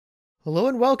Hello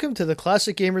and welcome to the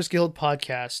Classic Gamers Guild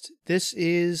podcast. This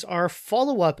is our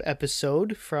follow-up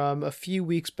episode from a few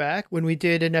weeks back when we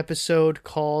did an episode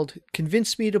called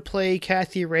Convince Me to Play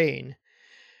Kathy Rain,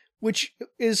 which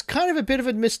is kind of a bit of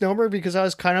a misnomer because I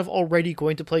was kind of already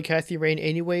going to play Kathy Rain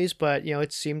anyways, but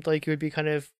it seemed like it would be kind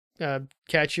of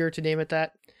catchier to name it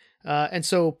that. And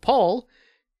so Paul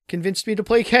convinced me to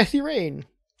play Kathy Rain.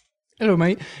 Hello,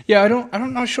 mate. Yeah,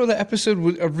 I'm not sure that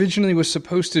episode originally was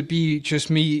supposed to be just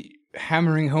me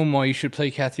hammering home why you should play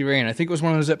Kathy Rain. I think it was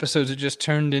one of those episodes that just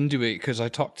turned into it because I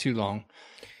talked too long.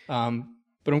 But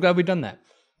I'm glad we've done that.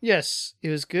 Yes, it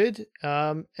was good.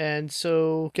 And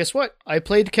so guess what? I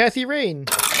played Kathy Rain.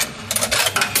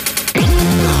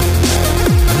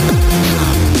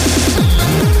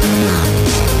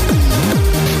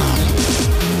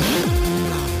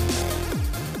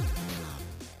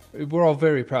 We're all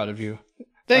very proud of you.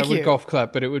 Thank I you. would golf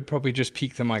clap, but it would probably just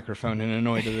peak the microphone and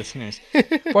annoy the listeners.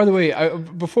 By the way,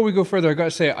 before we go further, I got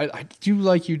to say, I do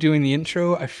like you doing the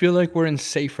intro. I feel like we're in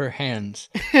safer hands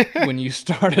when you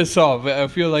start us off. I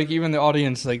feel like even the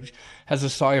audience has a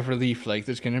sigh of relief. Like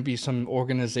there's going to be some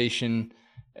organization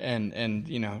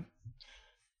and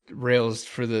rails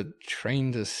for the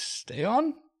train to stay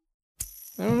on.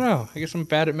 I don't know. I guess I'm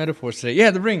bad at metaphors today.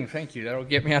 Yeah, the ring. Thank you. That'll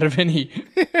get me out of any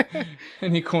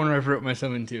corner I've wrote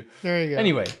myself into. There you go.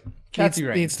 Anyway, Kathy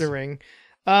Rain needs the ring.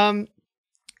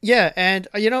 Yeah, and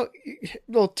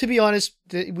well, to be honest,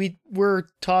 we were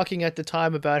talking at the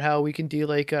time about how we can do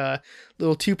like a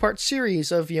little 2-part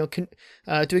series of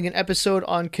doing an episode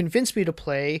on Convince Me to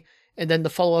Play, and then the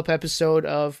follow-up episode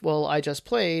of, well, I just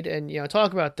played, and,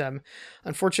 talk about them.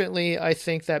 Unfortunately, I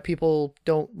think that people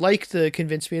don't like the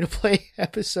Convince Me to Play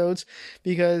episodes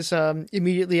because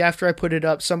immediately after I put it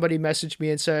up, somebody messaged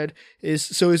me and said, is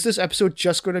this episode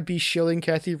just going to be shilling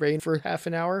Kathy Rain for half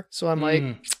an hour? So I'm like,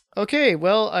 okay,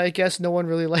 well, I guess no one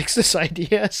really likes this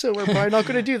idea, so we're probably not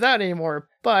going to do that anymore.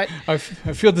 But I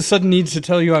feel the sudden need to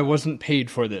tell you I wasn't paid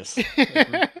for this.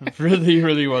 Really,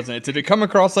 really wasn't. Did it come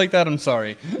across like that? I'm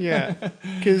sorry. Yeah,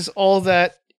 because all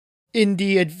that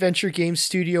indie adventure game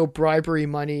studio bribery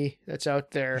money that's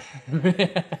out there.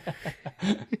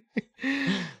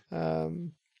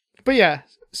 But yeah,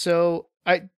 so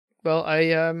I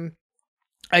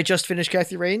just finished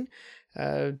Kathy Rain.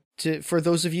 For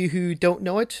those of you who don't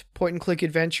know it, point and click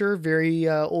adventure, very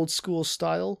old school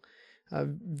style.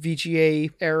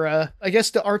 VGA era. I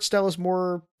guess the art style is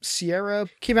more Sierra.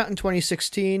 Came out in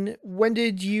 2016. When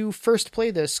did you first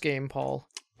play this game, Paul?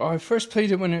 Oh, I first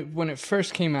played it when it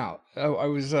first came out. I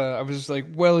was like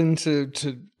well into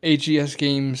AGS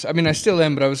games. I mean, I still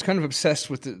am, but I was kind of obsessed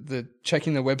with the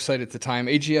checking the website at the time.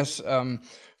 AGS,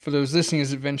 for those listening,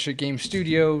 is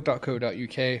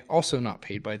adventuregamestudio.co.uk. Also not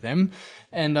paid by them,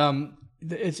 and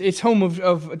it's home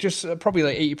of just probably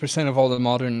like 80% of all the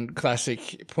modern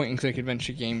classic point and click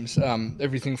adventure games.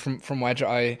 Everything from Wadget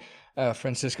Eye,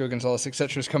 Francisco Gonzalez,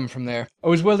 etc. is coming from there. I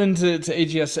was well into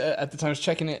AGS at the time. I was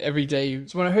checking it every day.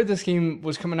 So when I heard this game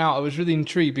was coming out, I was really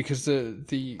intrigued because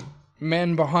the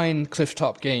man behind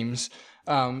Clifftop Games,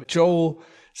 Joel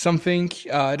something,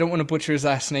 I don't want to butcher his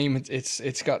last name.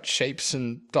 It's got shapes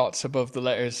and dots above the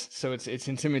letters, so it's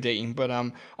intimidating. But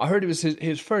I heard it was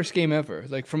his first game ever.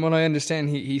 Like from what I understand,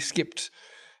 he skipped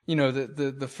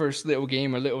the first little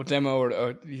game or little demo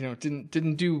or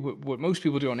didn't do what most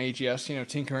people do on AGS,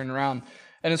 tinkering around.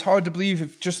 And it's hard to believe,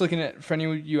 if just looking at, for any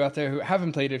of you out there who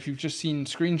haven't played it, if you've just seen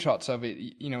screenshots of it,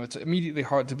 it's immediately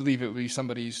hard to believe it would be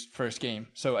somebody's first game.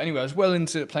 So anyway, I was well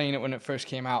into playing it when it first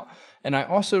came out. And I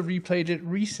also replayed it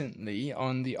recently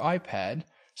on the iPad.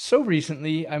 So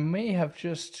recently, I may have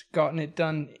just gotten it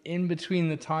done in between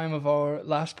the time of our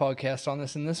last podcast on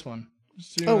this and this one.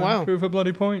 Oh, wow. Prove a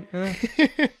bloody point. Yeah.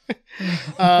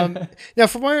 Now,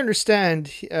 from what I understand,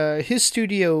 his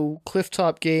studio,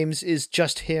 Clifftop Games, is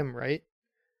just him, right?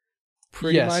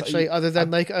 Pretty much, other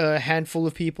than like a handful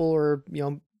of people or,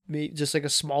 just like a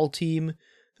small team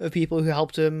of people who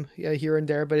helped him here and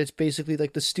there, but it's basically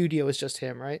like the studio is just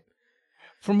him, right?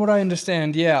 From what I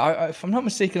understand, yeah. If I'm not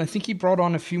mistaken, I think he brought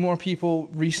on a few more people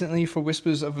recently for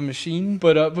Whispers of a Machine.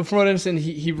 But from what I understand,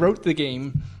 he wrote the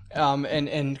game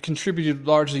and contributed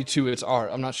largely to its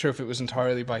art. I'm not sure if it was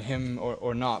entirely by him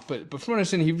or not. But from what I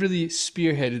understand, he really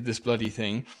spearheaded this bloody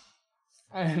thing.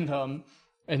 And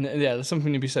yeah, there's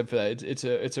something to be said for that.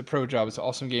 It's a pro job. It's an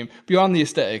awesome game. Beyond the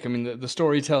aesthetic, I mean, the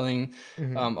storytelling,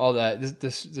 all that.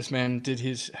 This man did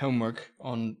his homework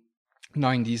on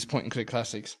 90s point and click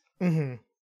classics. Mm-hmm.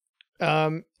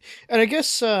 And I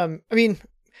guess, I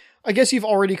guess you've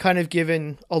already kind of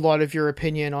given a lot of your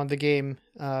opinion on the game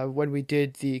when we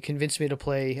did the Convince Me to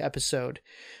Play episode,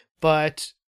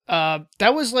 but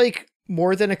that was like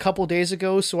more than a couple days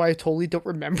ago, so I totally don't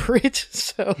remember it.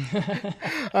 So,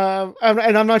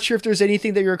 and I'm not sure if there's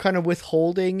anything that you're kind of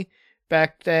withholding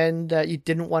back then that you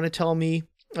didn't want to tell me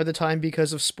at the time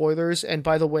because of spoilers. And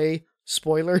by the way,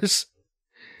 spoilers.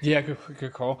 Yeah,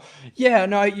 good call. Yeah,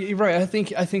 no, you're right. I think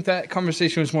that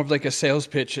conversation was more of like a sales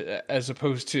pitch as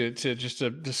opposed to just a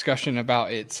discussion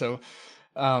about it. So,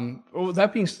 well,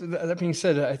 that being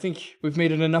said, I think we've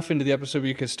made it enough into the episode where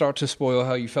you could start to spoil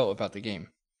how you felt about the game.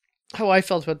 How I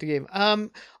felt about the game.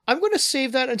 I'm going to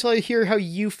save that until I hear how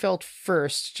you felt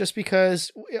first, just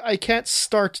because I can't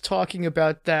start talking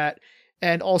about that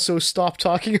and also stop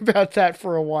talking about that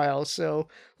for a while. So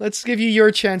let's give you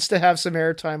your chance to have some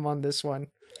airtime on this one.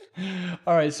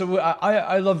 All right, so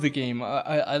I love the game.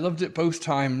 I loved it both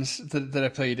times that I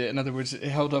played it. In other words, it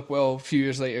held up well a few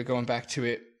years later going back to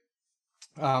it.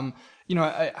 I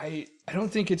don't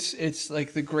think it's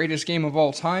like the greatest game of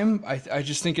all time. I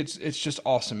just think it's just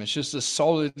awesome. It's just a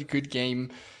solid, good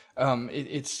game.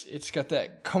 It's got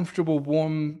that comfortable,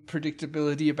 warm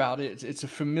predictability about it. It's a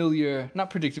familiar, not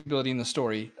predictability in the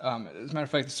story. As a matter of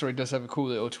fact, the story does have a cool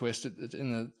little twist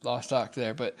in the last act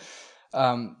there, but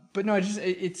no,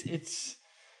 it's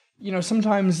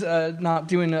sometimes not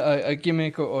doing a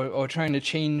gimmick or trying to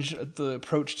change the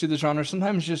approach to the genre.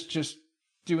 Sometimes just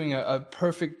doing a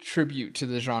perfect tribute to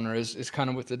the genre is kind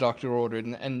of what the Doctor ordered,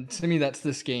 and to me that's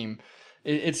this game.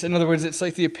 It's in other words, it's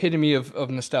like the epitome of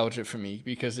nostalgia for me,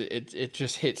 because it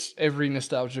just hits every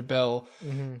nostalgia bell.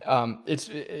 Mm-hmm.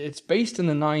 It's based in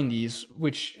the 90s,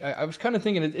 which I was kind of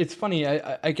thinking. It's funny.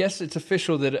 I guess it's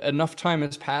official that enough time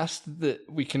has passed that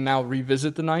we can now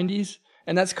revisit the 90s,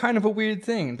 and that's kind of a weird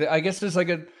thing. I guess there's like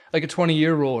a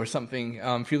 20-year rule or something.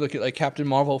 If you look at like Captain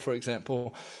Marvel, for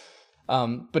example.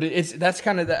 But that's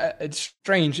kind of it's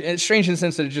strange. It's strange in the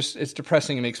sense that it's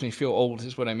depressing and makes me feel old,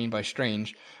 is what I mean by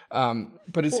strange.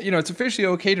 But it's it's officially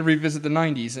okay to revisit the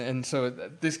 90s, and so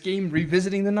this game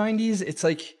revisiting the 90s, it's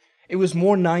like it was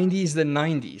more 90s than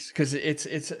 90s, because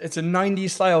it's a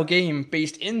 90s style game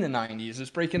based in the 90s. It's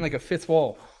breaking like a fifth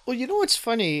wall. Well, you know what's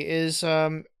funny is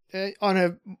on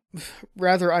a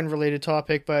rather unrelated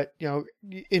topic, but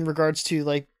in regards to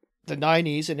like the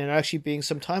 90s and it actually being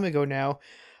some time ago now.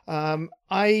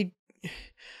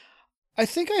 I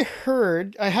think I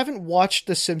heard, I haven't watched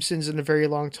The Simpsons in a very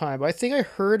long time, but I think I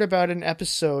heard about an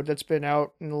episode that's been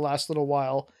out in the last little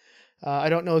while. I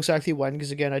don't know exactly when,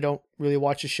 because again, I don't really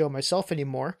watch the show myself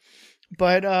anymore.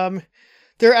 But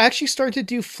they're actually starting to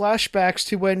do flashbacks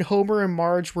to when Homer and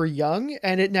Marge were young,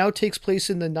 and it now takes place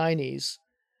in the 90s.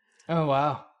 Oh,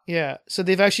 wow. Yeah, so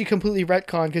they've actually completely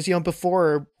retconned, because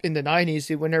before in the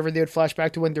 90s, whenever they would flash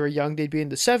back to when they were young, they'd be in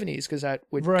the 70s, because that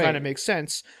would kind of make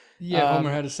sense. Yeah,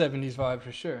 Homer had a 70s vibe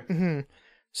for sure. Mm-hmm.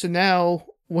 So now,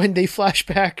 when they flash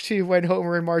back to when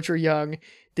Homer and Marge were young,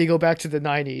 they go back to the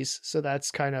 90s. So that's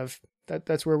kind of,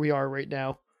 that's where we are right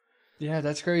now. Yeah,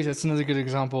 that's great. That's another good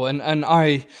example. And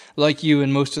I, like you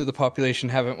and most of the population,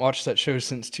 haven't watched that show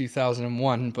since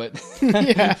 2001, but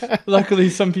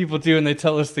luckily some people do, and they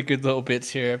tell us the good little bits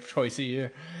here twice a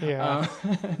year. Yeah.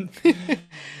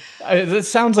 It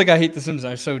sounds like I hate The Simpsons.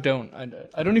 I so don't.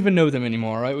 I don't even know them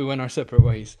anymore, right? We went our separate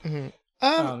ways.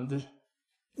 Mm-hmm.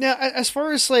 Now, as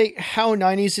far as like how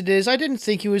 90s it is, I didn't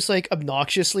think it was like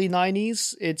obnoxiously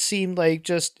 90s. It seemed like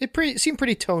it seemed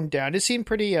pretty toned down. It seemed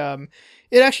pretty,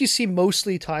 it actually seemed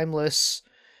mostly timeless,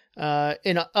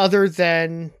 in other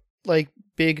than like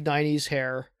big 90s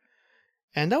hair.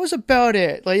 And that was about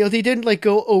it. Like, they didn't like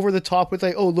go over the top with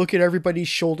like, oh, look at everybody's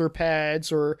shoulder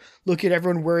pads, or look at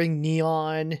everyone wearing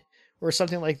neon or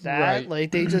something like that. Right.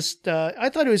 Like they just, I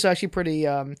thought it was actually pretty,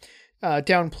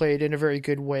 downplayed in a very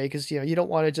good way, because you don't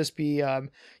want to just be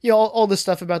all the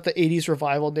stuff about the 80s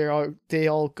revival. They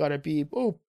all gotta be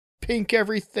pink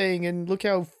everything, and look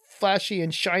how flashy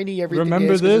and shiny everything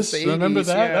remember is. Remember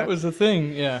that? Yeah. That was the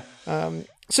thing. Yeah.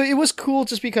 So it was cool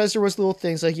just because there was little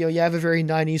things like, you have a very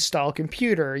 90s style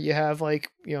computer. You have like,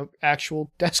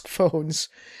 actual desk phones,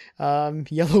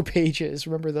 yellow pages.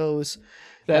 Remember those?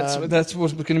 That's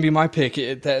what's going to be my pick.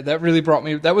 That really brought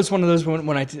me. That was one of those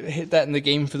when I hit that in the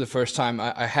game for the first time.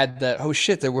 I had that. Oh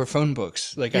shit! There were phone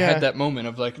books. Like I had that moment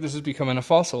of like, this is becoming a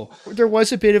fossil. There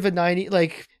was a bit of a 90s.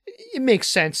 Like it makes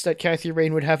sense that Kathy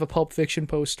Rain would have a Pulp Fiction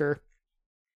poster,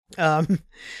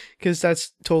 because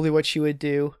that's totally what she would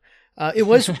do. It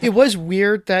was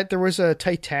weird that there was a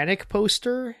Titanic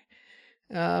poster.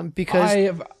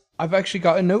 Because I've actually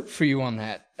got a note for you on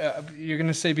that. You're going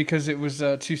to say because it was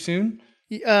too soon.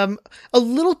 A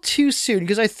little too soon,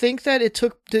 because I think that it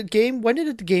took the game. When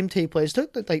did the game take place?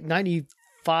 It took like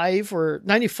 95 or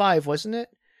 95, wasn't it?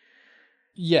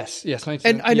 Yes, yes,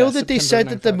 And I know that they September said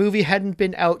that the 95. movie hadn't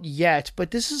been out yet,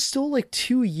 but this is still like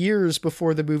 2 years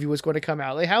before the movie was going to come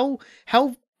out. Like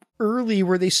how early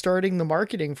were they starting the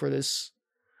marketing for this?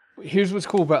 Here's what's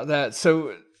cool about that.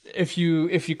 So if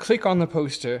you click on the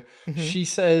poster, Mm-hmm. she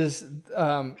says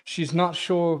she's not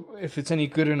sure if it's any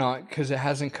good or not because it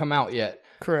hasn't come out yet.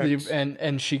 Correct.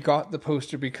 And she got the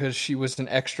poster because she was an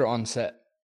extra on set.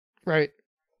 Right.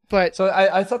 But So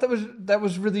I thought that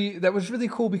was really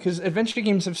cool because adventure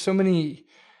games have so many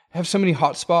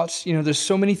hotspots. You know, there's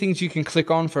so many things you can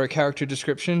click on for a character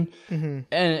description, mhm.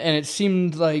 and it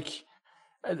seemed like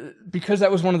because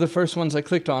that was one of the first ones I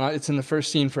clicked on. It's in the first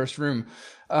scene, first room.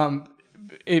 Um,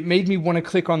 it made me want to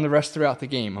click on the rest throughout the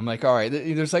game. I'm like, all right,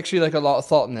 there's actually like a lot of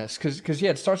thought in this because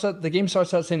yeah, the game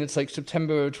starts out saying it's like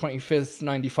September 25th,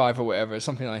 95 or whatever,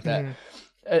 something like that.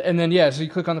 And then yeah, so you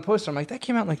click on the poster. I'm like, that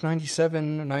came out in like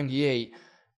 97 or 98.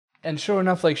 And sure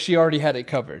enough, like she already had it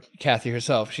covered. Kathy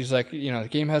herself, she's like, the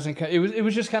game hasn't. It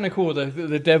was just kind of cool.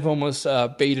 The dev almost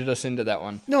baited us into that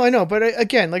one. No, I know, but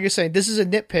again, like you're saying, this is a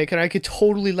nitpick, and I could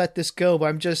totally let this go. But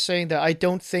I'm just saying that I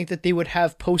don't think that they would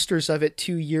have posters of it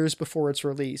 2 years before its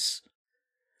release.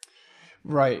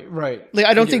 Right, right. Like,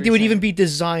 I don't get think what they you're would saying. even be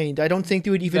designed. I don't think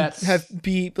they would even That's-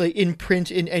 be like in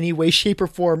print in any way, shape, or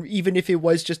form, even if it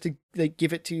was just to like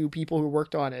give it to people who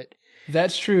worked on it.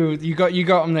 That's true. You got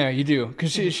them there. You do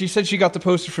because she said she got the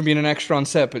poster from being an extra on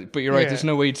set, but you're right. Yeah. There's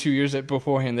no way 2 years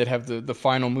beforehand they'd have the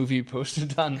final movie poster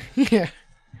done. Yeah.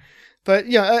 But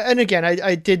yeah, and again,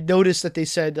 I did notice that they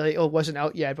said like, oh, it wasn't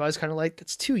out yet, but I was kind of like,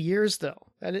 that's 2 years though.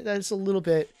 That's a little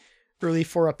bit early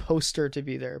for a poster to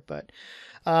be there. But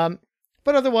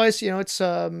otherwise, it's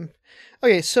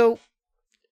okay. So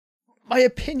my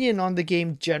opinion on the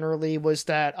game generally was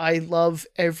that I love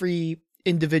every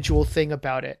individual thing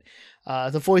about it.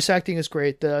 The voice acting is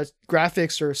great. The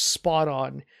graphics are spot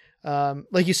on.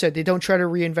 Like you said, they don't try to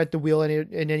reinvent the wheel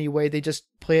in any way. They just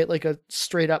play it like a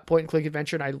straight up point and click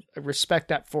adventure, and I respect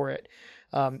that for it.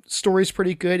 Story's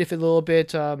pretty good. If a little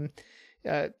bit,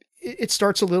 it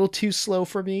starts a little too slow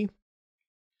for me,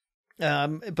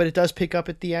 but it does pick up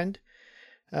at the end.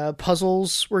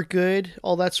 Puzzles were good,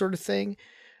 all that sort of thing.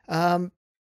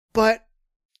 But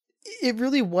it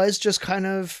really was just kind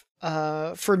of,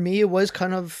 for me, it was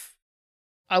kind of,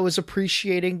 I was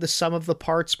appreciating the sum of the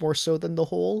parts more so than the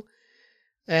whole.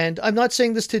 And I'm not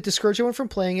saying this to discourage anyone from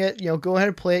playing it. Go ahead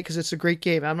and play it because it's a great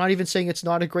game. I'm not even saying it's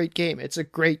not a great game. It's a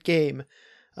great game,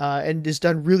 and is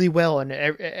done really well. And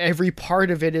every part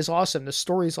of it is awesome. The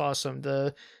story's awesome.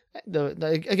 The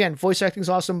again, voice acting's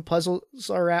awesome. Puzzles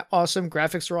are awesome.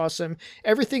 Graphics are awesome.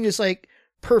 Everything is like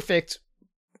perfect.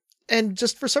 And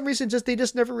just for some reason, they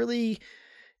just never really.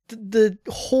 The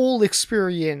whole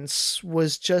experience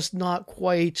was just not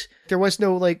quite. There was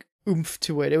no like oomph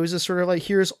to it. It was just sort of like,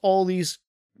 here's all these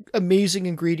amazing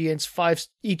ingredients,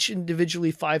 each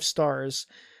individually 5 stars,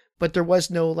 but there was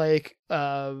no like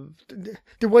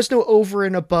there was no over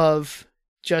and above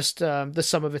just the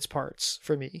sum of its parts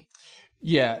for me.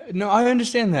 Yeah, no, I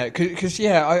understand that because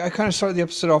yeah, I kind of started the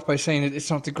episode off by saying it's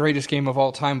not the greatest game of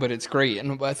all time, but it's great.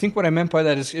 And I think what I meant by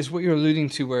that is what you're alluding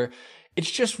to, where it's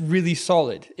just really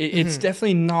solid. It's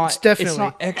definitely not. It's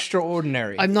not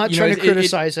extraordinary. I'm not trying to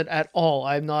criticize it at all.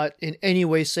 I'm not in any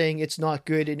way saying it's not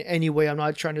good in any way. I'm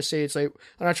not trying to say it's like,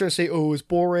 I'm not trying to say, oh, it was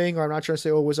boring, or I'm not trying to say,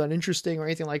 oh, it was uninteresting or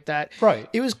anything like that. Right.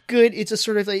 It was good. It's a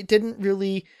sort of like, it didn't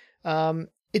really, it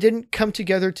didn't come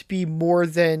together to be more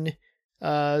than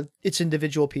its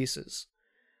individual pieces.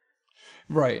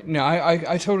 Right. No,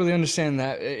 I totally understand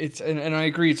that. And I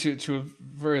agree to a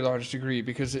very large degree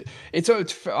because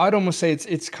it's I'd almost say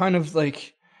it's kind of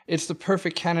like it's the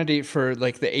perfect candidate for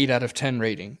like the 8 out of 10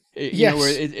 rating.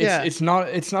 It's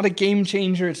not a game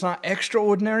changer. It's not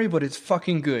extraordinary, but it's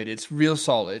fucking good. It's real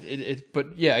solid.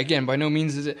 But yeah, again, by no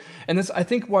means is it. And that's I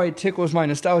think why it tickles my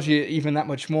nostalgia even that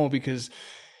much more because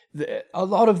a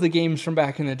lot of the games from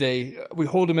back in the day we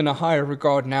hold them in a higher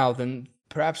regard now than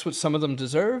perhaps what some of them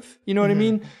deserve. You know what I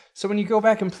mean? So when you go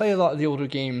back and play a lot of the older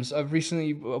games, I've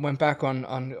recently went back on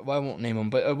well, I won't name them,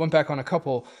 but I went back on a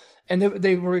couple, and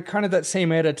they were kind of that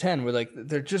same 8 out of 10, where like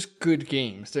they're just good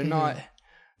games. They're not.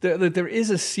 There is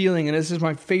a ceiling, and this is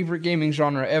my favorite gaming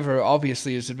genre ever.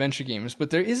 Obviously, is adventure games, but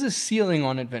there is a ceiling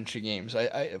on adventure games.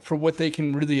 For what they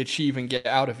can really achieve and get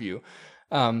out of you.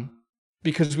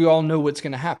 Because we all know what's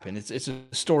going to happen. It's a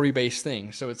story-based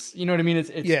thing. So it's, you know what I mean?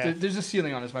 There's a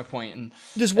ceiling on it, is my point. And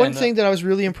there's one thing that I was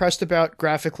really impressed about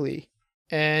graphically,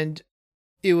 and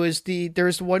it was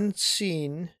there's one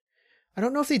scene, I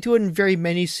don't know if they do it in very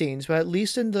many scenes, but at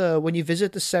least when you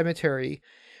visit the cemetery,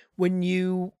 when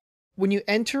you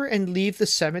enter and leave the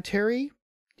cemetery,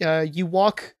 you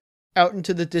walk out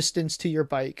into the distance to your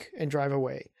bike and drive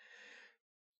away.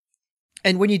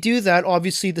 And when you do that,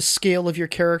 obviously the scale of your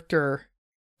character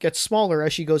gets smaller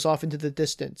as she goes off into the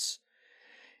distance.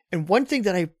 And one thing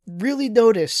that I really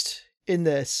noticed in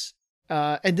this,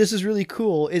 and this is really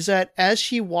cool, is that as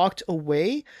she walked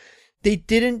away, they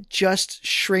didn't just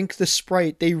shrink the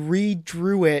sprite, they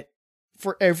redrew it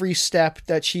for every step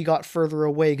that she got further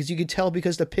away, because you could tell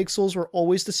because the pixels were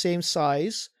always the same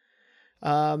size.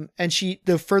 And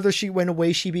the further she went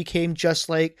away, she became just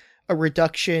like a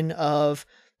reduction of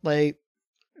like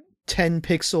 10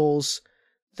 pixels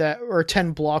or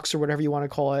 10 blocks or whatever you want to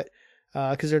call it.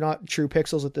 Because they're not true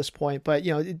pixels at this point, but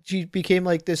she became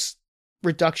like this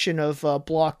reduction of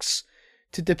blocks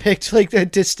to depict like the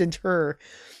distant her.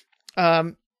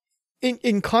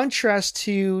 In contrast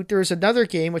to, there's another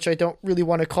game which I don't really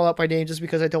want to call out by name just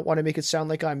because I don't want to make it sound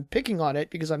like I'm picking on it,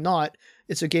 because I'm not.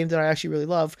 It's a game that I actually really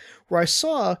love, where I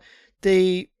saw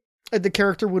the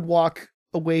character would walk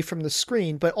away from the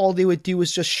screen, but all they would do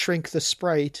was just shrink the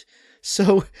sprite.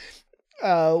 So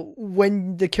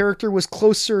when the character was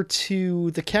closer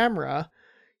to the camera,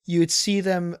 you would see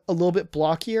them a little bit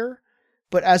blockier,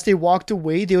 but as they walked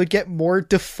away, they would get more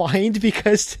defined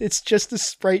because it's just the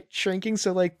sprite shrinking.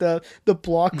 So like the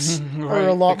blocks right. are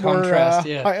a lot more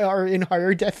are in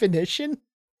higher definition.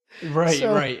 Right,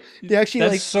 so right. They actually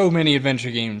That's so many adventure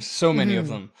games, so many of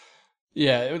them.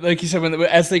 Yeah, like you said,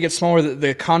 as they get smaller,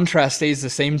 the contrast stays the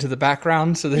same to the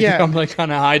background, so they become like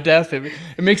kind of high def. It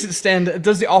makes it stand. It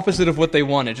does the opposite of what they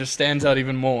want. It just stands out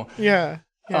even more. Yeah.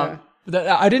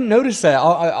 I didn't notice that.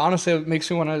 Honestly, it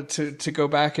makes me want to go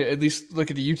back at least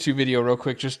look at the YouTube video real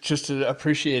quick, just to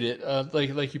appreciate it.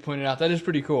 Like you pointed out, that is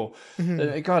pretty cool.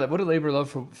 God, what a labor of love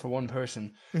for one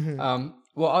person.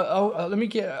 Well, I'll let me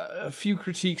get a few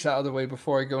critiques out of the way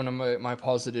before I go into my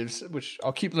positives, which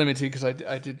I'll keep limited because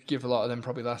I did give a lot of them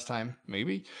probably last time,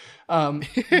 maybe.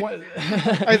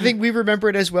 I think we remember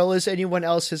it as well as anyone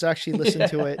else has actually listened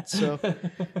to it. So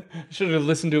should have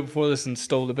listened to it before this and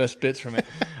stole the best bits from it.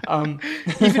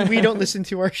 Even we don't listen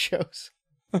to our shows.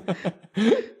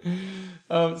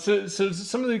 So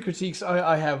some of the critiques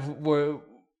I have were,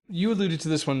 you alluded to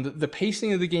this one. The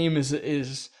pacing of the game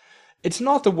is it's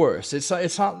not the worst. It's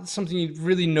not something you'd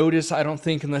really notice, I don't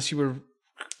think, unless you were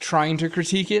trying to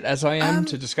critique it, as I am,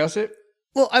 to discuss it.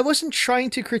 Well, I wasn't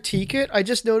trying to critique it. I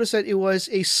just noticed that it was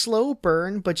a slow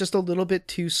burn, but just a little bit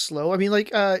too slow. I mean, like,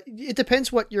 it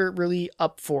depends what you're really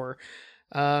up for.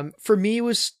 For me, it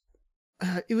was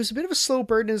a bit of a slow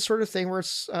burn and sort of thing where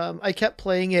it's, I kept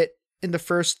playing it in the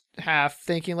first half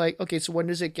thinking like, okay, so when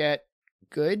does it get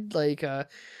good? Like,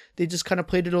 they just kind of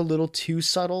played it a little too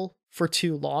subtle for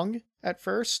too long at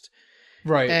first.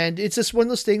 Right. And it's just one of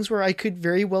those things where I could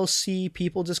very well see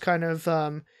people just kind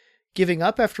of giving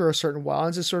up after a certain while.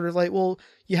 And it's sort of like, well,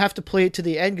 you have to play it to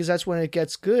the end because that's when it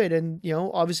gets good. And,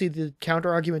 obviously the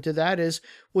counter argument to that is,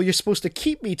 well, you're supposed to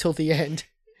keep me till the end.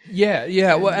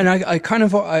 Yeah. Well, and I kind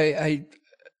of,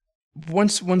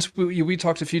 once we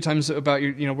talked a few times about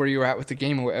your, where you were at with the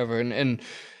game or whatever. And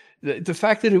the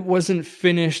fact that it wasn't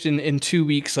finished in 2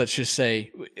 weeks, let's just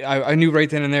say, I knew right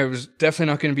then and there it was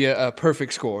definitely not going to be a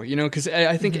perfect score, because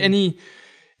I think any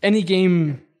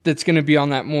game that's going to be on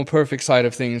that more perfect side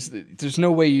of things, there's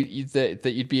no way that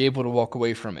you'd be able to walk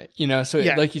away from it, So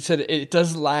like you said, it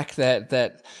does lack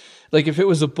that. Like if it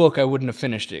was a book, I wouldn't have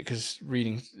finished it because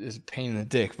reading is a pain in the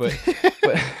dick. But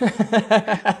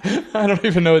I don't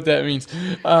even know what that means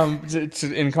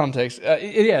in context.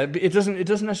 It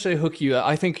doesn't necessarily hook you.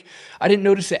 I think I didn't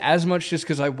notice it as much just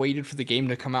because I waited for the game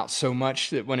to come out so much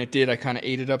that when it did, I kind of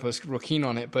ate it up. I was real keen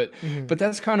on it. But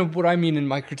that's kind of what I mean in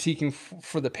my critiquing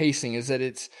for the pacing, is that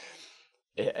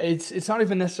it's not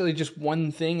even necessarily just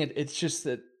one thing. It's just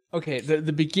that. Okay,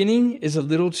 the beginning is a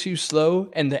little too slow,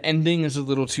 and the ending is a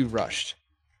little too rushed.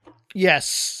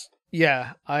 Yes.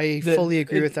 Yeah, I fully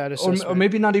agree with that assessment. Or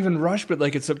maybe not even rushed, but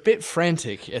like it's a bit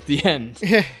frantic at the end.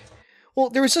 Well,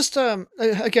 there was just,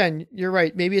 again, you're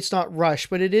right, maybe it's not rushed,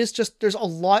 but it is just, there's a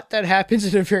lot that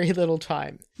happens in a very little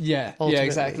time. Yeah,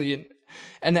 exactly.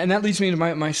 And that leads me to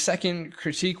my second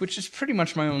critique, which is pretty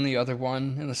much my only other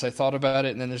one, unless I thought about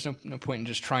it, and then there's no point in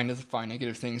just trying to find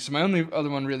negative things. So my only other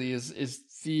one really is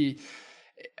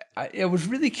I was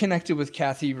really connected with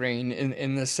Kathy Rain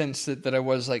in the sense that I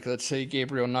was like, let's say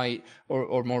Gabriel Knight,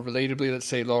 or more relatably, let's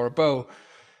say Laura Bow.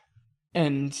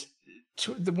 And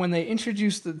when they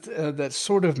introduced that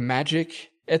sort of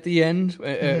magic at the end,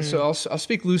 so I'll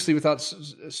speak loosely without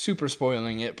super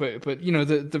spoiling it, but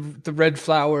the red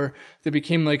flower that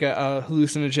became like a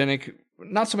hallucinogenic,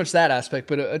 not so much that aspect,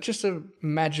 but just a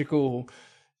magical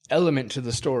element to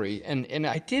the story, and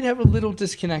I did have a little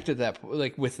disconnect at that,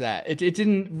 like with that. It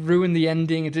didn't ruin the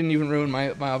ending. It didn't even ruin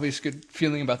my obvious good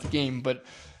feeling about the game, but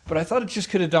I thought it just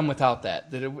could have done without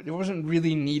that. That it wasn't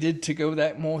really needed to go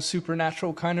that more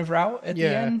supernatural kind of route at the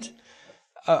end.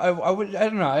 I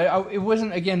don't know. It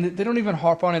wasn't, again, they don't even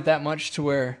harp on it that much to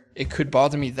where it could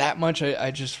bother me that much.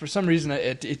 I just, for some reason,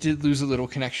 it did lose a little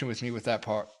connection with me with that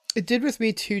part. It did with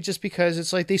me too, just because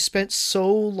it's like they spent so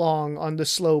long on the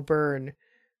slow burn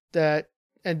and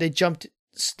they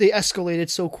escalated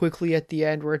so quickly at the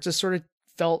end, where it just sort of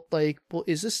felt like, well,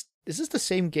 is this the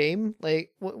same game?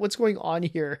 Like, what's going on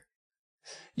here?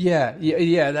 Yeah,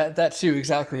 that too,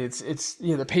 exactly. It's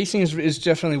the pacing is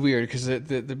definitely weird, because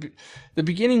the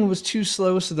beginning was too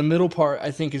slow, so the middle part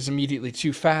I think is immediately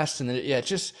too fast, and then it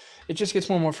just gets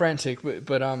more and more frantic.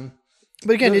 But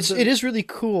again, it is really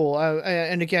cool.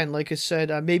 And again, like I said,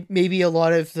 maybe a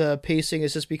lot of the pacing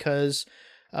is just because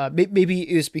maybe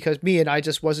it was because me and I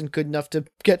just wasn't good enough to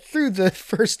get through the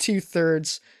first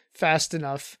 2/3 fast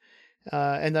enough.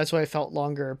 And that's why I felt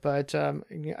longer, but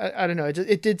I don't know.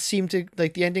 It did seem to,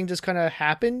 like, the ending just kind of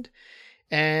happened,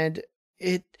 and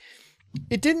it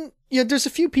didn't. There's a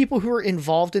few people who were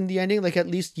involved in the ending, like at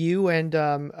least you and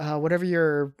whatever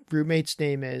your roommate's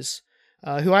name is,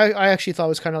 who I actually thought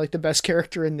was kind of like the best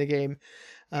character in the game.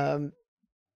 Damn,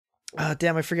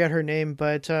 I forget her name,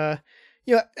 but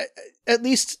at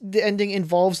least the ending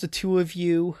involves the two of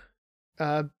you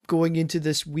going into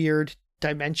this weird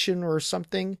dimension or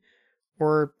something,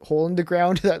 or hole in the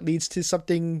ground that leads to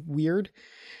something weird.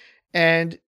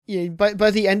 And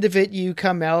by the end of it, you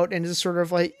come out and it's sort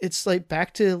of like, it's like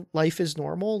back to life as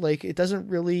normal. Like, it doesn't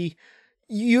really,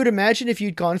 you would imagine if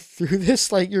you'd gone through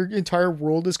this, like, your entire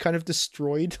world is kind of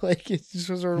destroyed. Like, it's just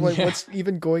sort of like, what's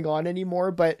even going on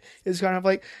anymore? But it's kind of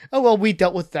like, oh, well, we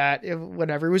dealt with that.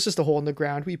 Whatever. It was just a hole in the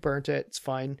ground. We burnt it. It's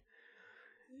fine.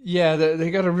 Yeah,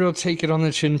 they got a real take it on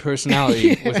the chin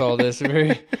personality with all this.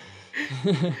 Very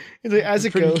as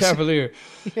it pretty goes, cavalier.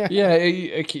 Yeah,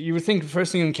 you would think the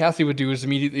first thing Kathy would do is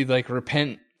immediately like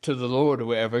repent to the Lord or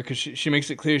whatever, because she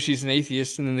makes it clear she's an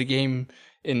atheist, and then the game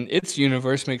in its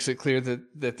universe makes it clear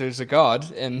that there's a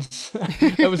God, and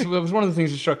that was one of the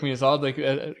things that struck me as odd.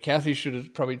 Like, Kathy should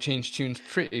have probably changed tunes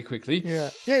pretty quickly. Yeah,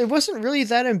 it wasn't really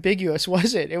that ambiguous,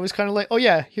 was it? It was kind of like, oh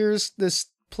yeah, here's this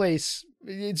place.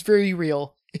 It's very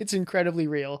real. It's incredibly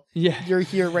real. Yeah, you're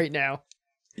here right now.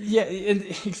 Yeah,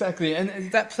 exactly.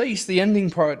 And that place, the ending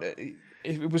part,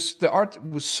 the art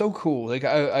was so cool. Like,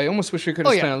 I almost wish we could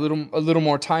have spent a little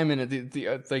more time in it.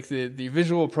 The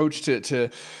visual approach to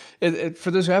it,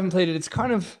 for those who haven't played it, it's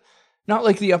kind of not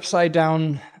like the Upside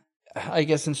Down, I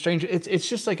guess, in Stranger. It's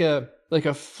just like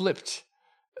a flipped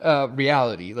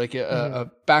reality, like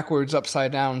a backwards,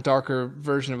 upside down, darker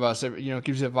version of us. It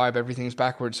gives you a vibe everything's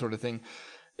backwards sort of thing.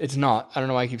 It's not. I don't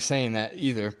know why I keep saying that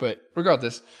either, but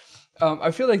regardless.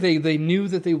 I feel like they knew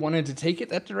that they wanted to take it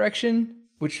that direction,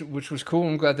 which was cool.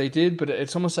 I'm glad they did, but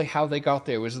it's almost like how they got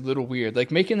there was a little weird. Like,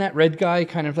 making that red guy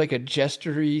kind of like a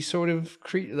jestery sort of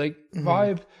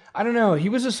vibe. I don't know. He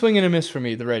was a swing and a miss for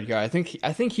me, the red guy. I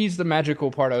think he's the magical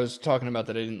part I was talking about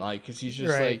that I didn't like, because he's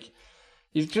just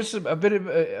he's just a bit of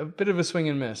a swing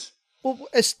and miss. Well,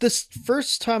 it's this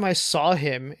first time I saw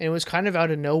him, and it was kind of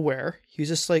out of nowhere. He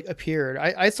just like appeared.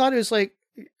 I thought it was like,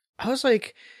 I was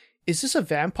like, is this a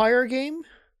vampire game?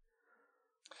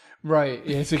 Right,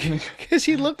 yeah, because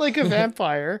he looked like a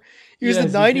vampire. He was the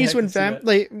 90s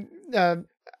when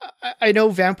I know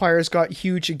vampires got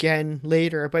huge again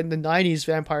later, but in the 90s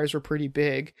vampires were pretty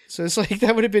big. So it's like,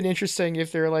 that would have been interesting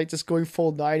if they're like just going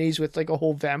full 90s with like a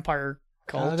whole vampire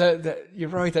cult. You're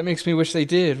right. That makes me wish they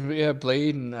did. Yeah,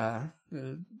 Blade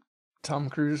and Tom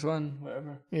Cruise one,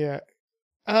 whatever. Yeah.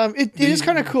 It is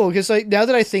kind of cool, because like, now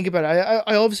that I think about it,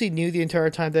 I obviously knew the entire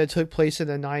time that it took place in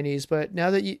the 90s, but now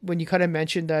that when you kind of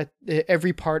mentioned that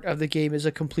every part of the game is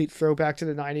a complete throwback to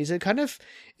the 90s,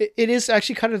 it is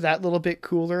actually kind of that little bit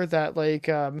cooler that like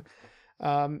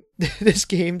this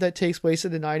game that takes place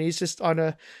in the 90s just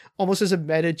on almost as a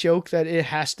meta joke that it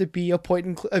has to be a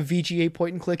VGA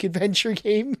point and click adventure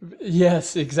game.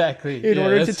 Yes, exactly. In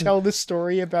order to tell the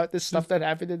story about this stuff that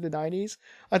happened in the 90s.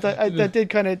 I thought I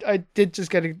did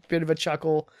just get a bit of a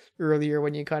chuckle earlier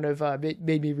when you kind of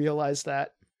made me realize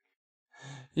that.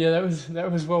 Yeah,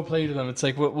 that was well played of them. It's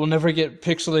like, we'll never get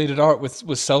pixelated art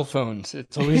with cell phones.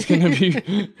 It's always going to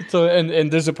be so.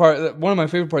 And there's a part, one of my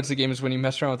favorite parts of the game is when you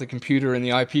mess around with the computer and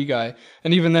the IP guy,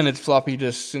 and even then it's floppy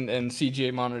disks and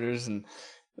CGA monitors, and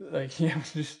like, yeah,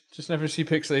 just never see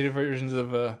pixelated versions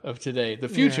of today. The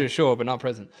future, sure, but not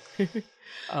present.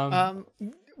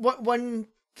 One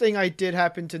thing I did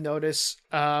happen to notice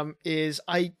is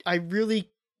I really,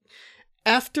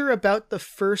 after about the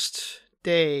first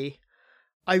day,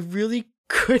 I really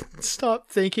couldn't stop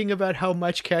thinking about how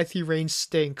much Kathy Rain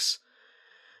stinks.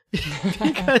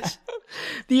 Because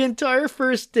the entire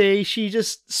first day, she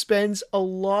just spends a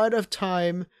lot of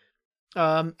time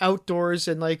outdoors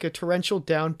in like a torrential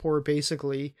downpour,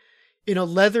 basically, in a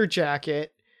leather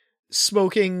jacket,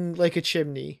 smoking like a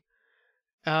chimney.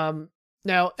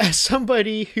 Now, as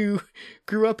somebody who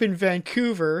grew up in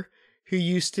Vancouver, who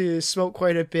used to smoke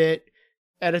quite a bit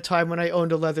at a time when I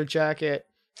owned a leather jacket,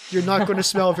 you're not going to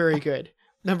smell very good.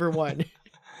 Number one.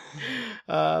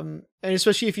 And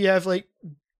especially if you have like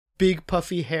big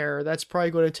puffy hair, that's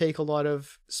probably going to take a lot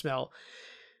of smell.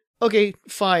 Okay,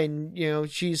 fine. You know,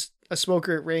 she's a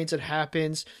smoker. It rains. It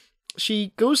happens.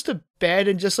 She goes to bed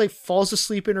and just like falls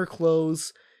asleep in her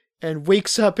clothes and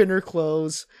wakes up in her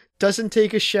clothes, doesn't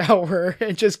take a shower,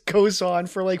 and just goes on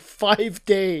for like 5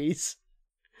 days.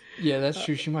 Yeah, that's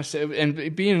true. She must have,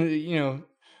 and being, you know,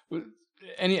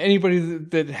 anybody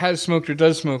that has smoked or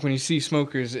does smoke, when you see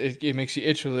smokers, it makes you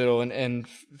itch a little. And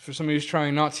for somebody who's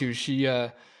trying not to, she,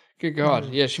 good God,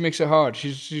 yeah, she makes it hard.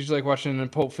 She's like watching a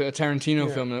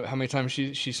Tarantino film. How many times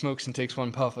she smokes and takes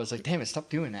one puff? I was like, damn it, stop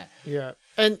doing that. Yeah,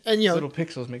 and you know, little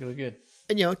pixels make it look good.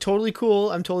 And you know, totally cool.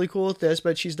 I'm totally cool with this,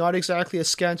 but she's not exactly a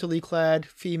scantily clad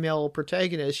female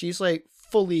protagonist. She's like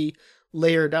fully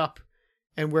layered up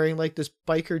and wearing like this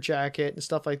biker jacket and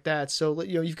stuff like that. So,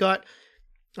 you know, you've got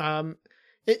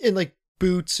in like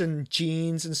boots and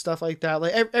jeans and stuff like that.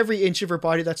 Like every inch of her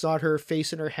body that's not her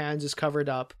face and her hands is covered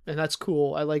up, and that's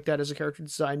cool. I like that as a character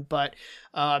design. But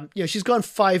you know, she's gone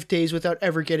 5 days without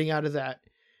ever getting out of that.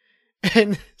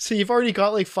 And so you've already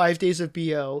got like 5 days of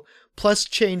BO plus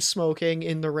chain smoking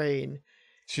in the rain.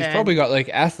 She's probably got like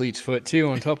athlete's foot too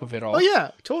on top of it all. Oh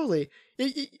yeah, totally.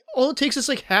 All it takes is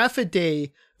like half a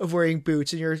day of wearing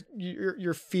boots and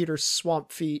your feet are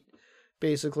swamp feet,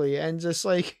 basically. And just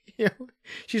like, you know,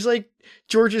 she's like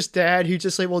George's dad, who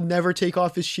just like will never take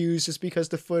off his shoes just because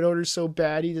the foot odor's so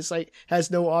bad. He just like has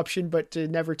no option but to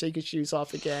never take his shoes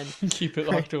off again. Keep it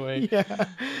locked away. Yeah.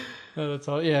 Oh, that's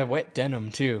all. Yeah, wet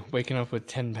denim too. Waking up with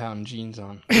 10-pound jeans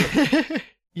on.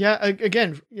 Yeah,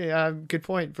 again, yeah, good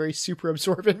point. Very super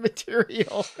absorbent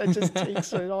material that just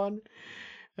takes it on.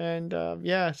 And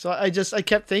yeah, so I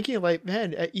kept thinking like,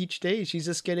 man, at each day she's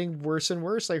just getting worse and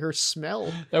worse, like her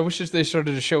smell. I wish they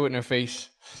started to show it in her face.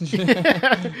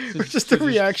 Yeah. Or just the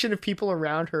reaction of people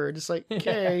around her, just like,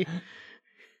 okay,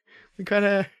 we kind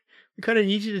of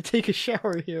need you to take a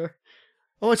shower here.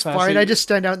 Oh, it's fine. I just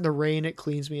stand out in the rain. It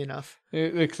cleans me enough.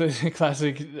 The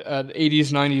classic 80s,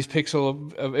 90s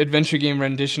pixel of adventure game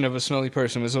rendition of a smelly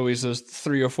person was always those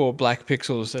 3 or 4 black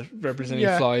pixels that representing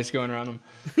flies going around them.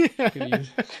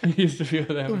 Used a few of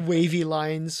them. Wavy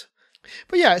lines.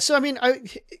 But yeah, so I mean,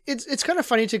 it's kind of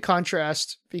funny to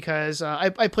contrast because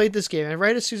I played this game and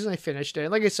right as soon as I finished it,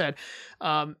 and like I said,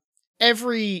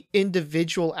 every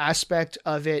individual aspect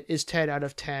of it is 10 out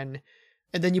of 10.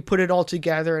 And then you put it all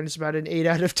together and it's about an 8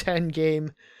 out of 10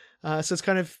 game. So it's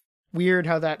kind of weird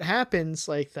how that happens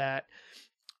like that.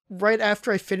 Right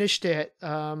after I finished it,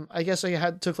 I guess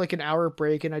I took like an hour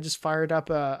break and I just fired up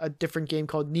a different game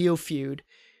called Neofeud.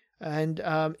 And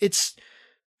it's,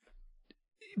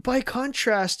 by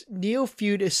contrast,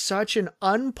 Neofeud is such an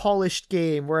unpolished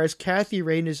game, whereas Kathy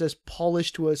Rain is just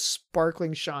polished to a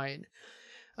sparkling shine.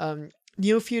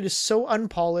 Neofeud is so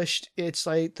unpolished. It's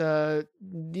like the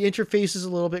interface is a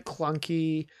little bit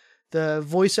clunky. The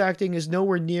voice acting is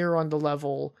nowhere near on the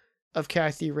level of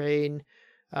Kathy Rain.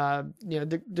 You know,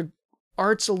 the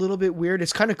art's a little bit weird.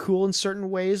 It's kind of cool in certain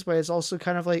ways, but it's also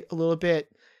kind of like a little bit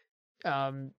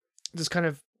just kind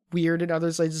of weird in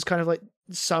others. Like it's kind of like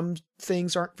some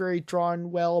things aren't very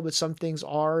drawn well, but some things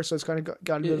are. So it's kind of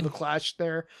got a bit of a clash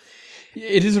there.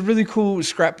 It is a really cool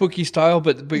scrapbooky style,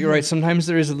 but you're right. Sometimes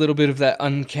there is a little bit of that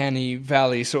uncanny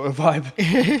valley sort of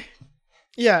vibe.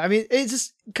 Yeah, I mean, it's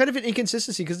just kind of an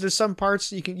inconsistency because there's some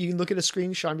parts you can look at a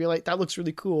screenshot and be like, that looks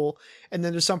really cool, and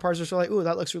then there's some parts where you're like, oh,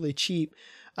 that looks really cheap.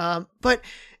 But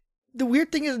the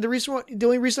weird thing is the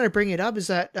only reason I bring it up is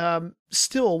that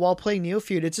still while playing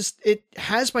Neofeud, it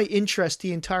has my interest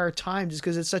the entire time just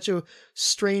because it's such a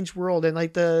strange world and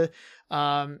like the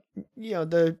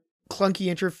the clunky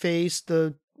interface,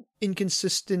 the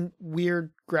inconsistent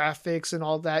weird graphics and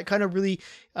all that kind of really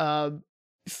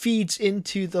feeds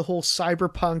into the whole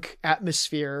cyberpunk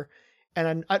atmosphere.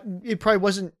 And it probably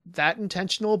wasn't that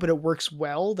intentional, but it works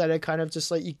well that it kind of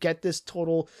just like you get this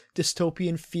total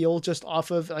dystopian feel just off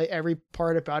of like every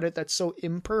part about it that's so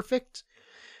imperfect.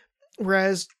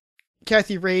 Whereas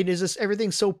Kathy Rain is just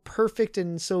everything so perfect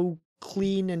and so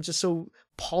clean and just so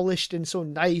polished and so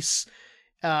nice.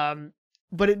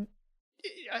 But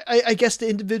I guess the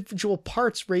individual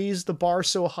parts raise the bar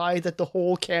so high that the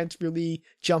whole can't really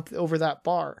jump over that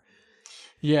bar.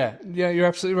 Yeah, you're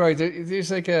absolutely right.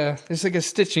 There's like a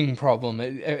stitching problem.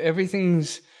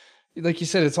 Everything's like you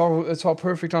said. It's all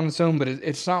perfect on its own, but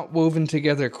it's not woven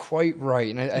together quite right.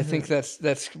 And I think that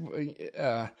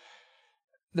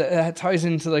ties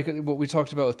into like what we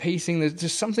talked about with pacing. There's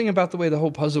just something about the way the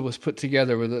whole puzzle was put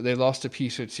together where they lost a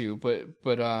piece or two, but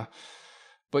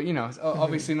you know,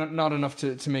 obviously not enough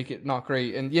to make it not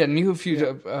great. And yeah, New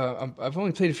Feud. I've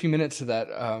only played a few minutes of that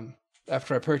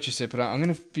after I purchased it, but I'm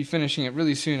going to be finishing it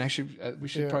really soon. Actually, we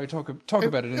should probably talk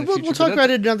about it in the future. We'll talk about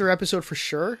it in another episode for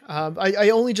sure. I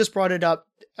only just brought it up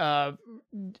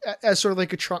as sort of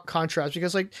like a contrast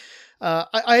because like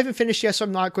I haven't finished yet, so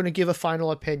I'm not going to give a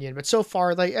final opinion. But so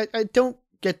far, like I don't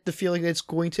get the feeling that it's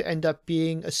going to end up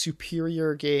being a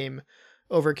superior game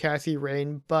over Cathy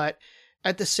Rain, but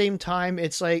at the same time,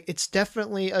 it's like it's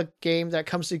definitely a game that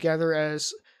comes together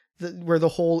as where the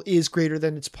whole is greater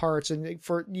than its parts, and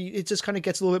it just kind of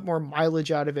gets a little bit more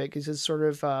mileage out of it because it's sort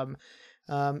of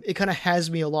it kind of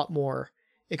has me a lot more.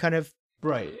 It kind of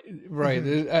right.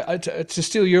 To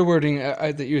steal your wording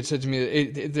that you had said to me,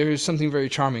 there is something very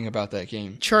charming about that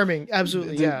game. Charming,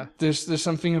 absolutely, yeah. There's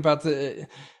something about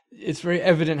it's very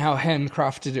evident how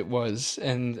handcrafted it was,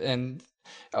 and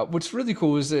what's really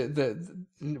cool is that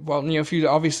while Neo Feud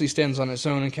obviously stands on its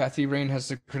own and Cathy Rain has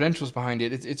the credentials behind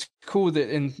it, it's cool that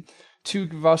in two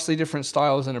vastly different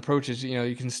styles and approaches, you know,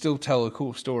 you can still tell a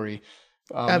cool story.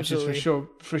 Absolutely. Which is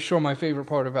for sure my favorite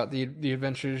part about the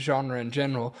adventure genre in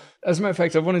general. As a matter of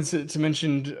fact, I wanted to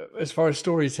mention, as far as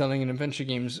storytelling in adventure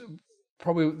games,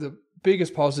 probably the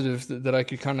biggest positive that I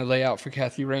could kind of lay out for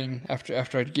Cathy Rain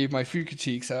after I gave my few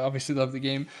critiques. I obviously love the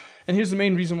game, and here's the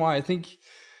main reason why. I think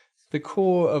the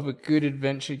core of a good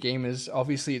adventure game is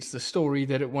obviously it's the story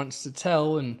that it wants to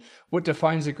tell, and what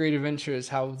defines a great adventure is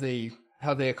how they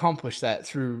accomplish that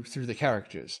through the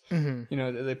characters. Mm-hmm. You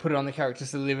know, they put it on the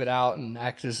characters to live it out and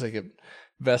act as like a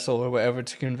vessel or whatever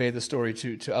to convey the story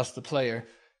to us, the player.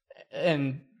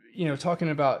 And you know, talking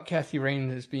about Cathy Rain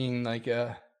as being like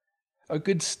a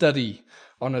good study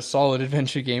on a solid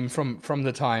adventure game from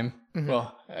the time. Mm-hmm.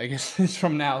 Well, I guess it's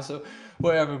from now, so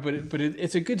whatever. But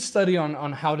it's a good study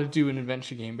on how to do an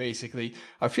adventure game. Basically,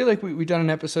 I feel like we've done an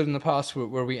episode in the past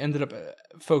where we ended up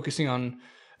focusing on.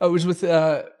 Oh, it was with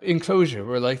Enclosure,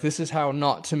 where like this is how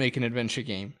not to make an adventure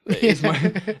game.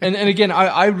 And again,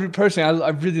 I personally I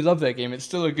really love that game. It's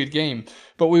still a good game,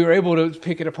 but we were able to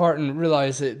pick it apart and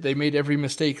realize that they made every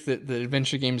mistake that the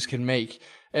adventure games can make.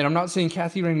 And I'm not saying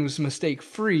Cathy Rain was mistake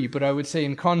free, but I would say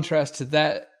in contrast to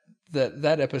that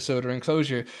episode or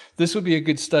Enclosure, this would be a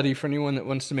good study for anyone that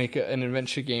wants to make an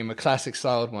adventure game, a classic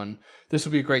styled one. This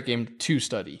would be a great game to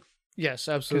study. Yes,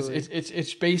 absolutely. Because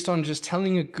it's based on just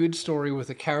telling a good story with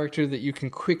a character that you can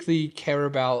quickly care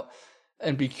about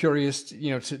and be curious,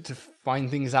 you know, to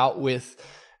find things out with,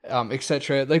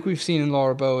 etc. Like we've seen in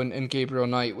Laura Bow and Gabriel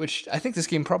Knight, which I think this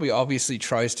game probably obviously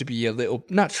tries to be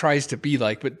not tries to be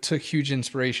like, but took huge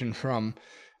inspiration from,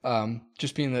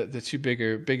 just being the two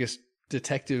biggest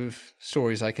detective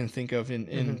stories I can think of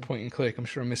in point and click. I'm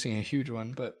sure I'm missing a huge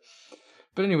one, but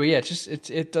anyway, yeah,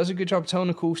 it does a good job telling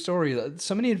a cool story.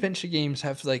 So many adventure games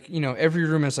have like, you know, every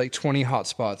room has like 20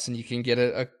 hotspots and you can get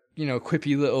a you know,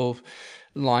 quippy little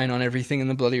line on everything in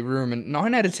the bloody room. And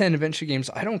 9 out of 10 adventure games,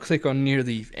 I don't click on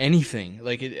nearly anything.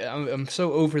 Like I'm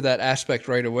so over that aspect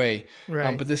right away.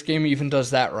 Right. But this game even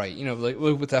does that right. You know, like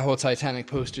with that whole Titanic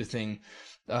poster thing,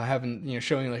 having, you know,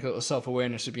 showing like a little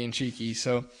self-awareness of being cheeky.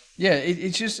 So yeah,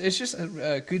 it's just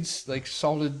a good, like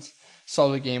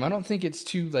solid game. I don't think it's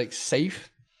too like safe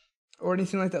or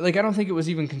anything like that. Like I don't think it was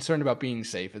even concerned about being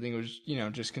safe. I think it was, you know,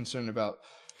 just concerned about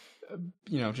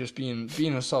you know, just being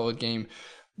a solid game.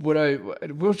 What I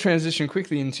will transition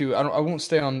quickly into, I won't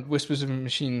stay on Whispers of a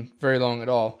Machine very long at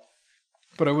all,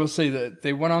 but I will say that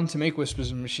they went on to make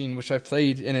Whispers of a Machine, which I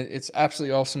played, and it's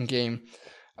absolutely awesome game.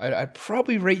 I'd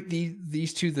probably rate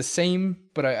these two the same,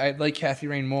 but I like Cathy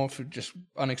Rain more for just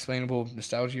unexplainable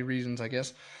nostalgia reasons, I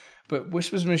guess. But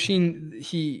Whispers of a Machine,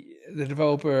 the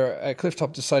developer at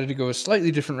Clifftop decided to go a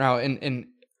slightly different route and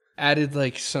added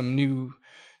like some new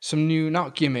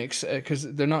not gimmicks, because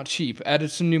they're not cheap,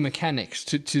 added some new mechanics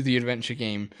to the adventure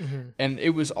game, and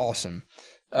it was awesome.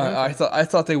 I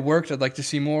thought they worked. I'd like to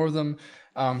see more of them.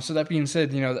 So that being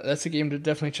said, you know, that's a game to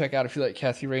definitely check out if you like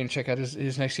Cathy Rain. Check out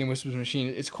his next game, Whispers of a Machine.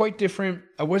 It's quite different.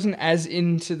 I wasn't as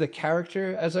into the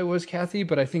character as I was Cathy,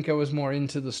 but I think I was more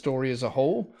into the story as a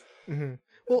whole. Mm-hmm.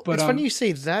 Well, it's funny you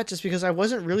say that, just because I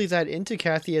wasn't really that into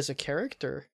Cathy as a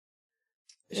character.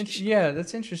 Yeah,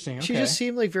 that's interesting. Okay. She just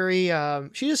seemed like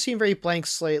she just seemed very blank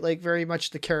slate, like very much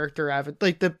the character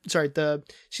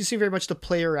she seemed very much the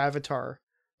player avatar.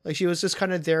 Like she was just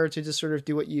kind of there to just sort of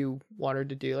do what you want her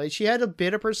to do. Like she had a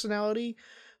bit of personality,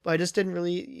 but I just didn't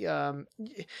really, I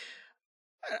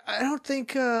don't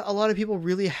think a lot of people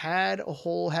really had a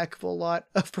whole heck of a lot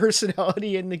of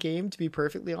personality in the game, to be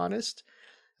perfectly honest.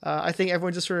 I think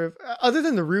everyone just sort of, other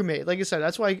than the roommate, like I said,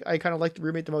 that's why I kind of like the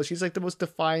roommate the most. He's like the most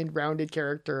defined, rounded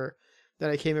character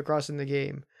that I came across in the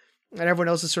game. And everyone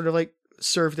else is sort of like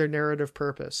served their narrative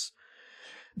purpose.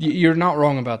 You're not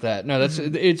wrong about that. No,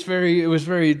 it was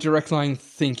very direct line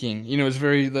thinking. You know, it's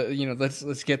very,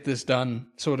 let's get this done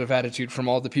sort of attitude from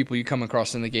all the people you come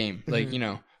across in the game. Like,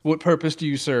 what purpose do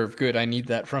you serve? Good, I need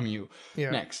that from you.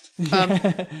 Yeah. Next.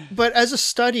 But as a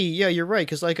study, yeah, you're right.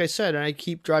 Because like I said, and I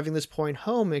keep driving this point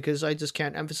home because I just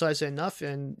can't emphasize it enough.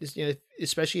 And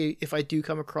especially if I do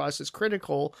come across as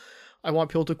critical, I want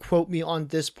people to quote me on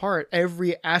this part.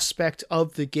 Every aspect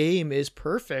of the game is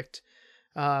perfect.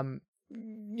 Pretty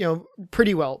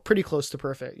close to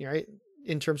perfect, right?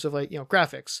 In terms of like,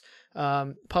 graphics,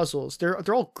 puzzles,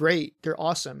 they're all great. They're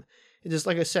awesome. It just,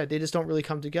 like I said, they just don't really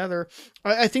come together.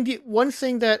 I think the one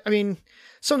thing that,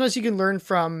 sometimes you can learn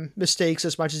from mistakes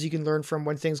as much as you can learn from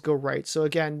when things go right. So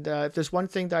again, if there's one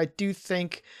thing that I do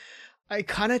think I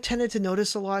kind of tended to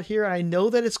notice a lot here, and I know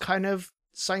that it's kind of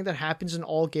something that happens in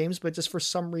all games, but just for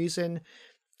some reason,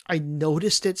 I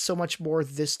noticed it so much more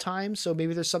this time. So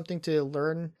maybe there's something to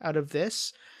learn out of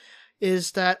this,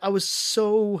 is that I was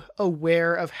so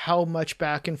aware of how much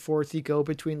back and forth you go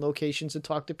between locations and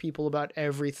talk to people about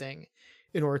everything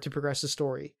in order to progress the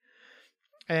story.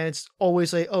 And it's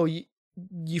always like, oh,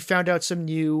 you found out some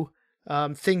new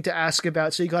thing to ask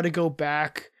about. So you got to go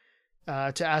back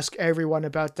to ask everyone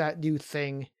about that new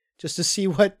thing just to see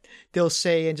what they'll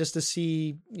say and just to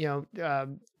see,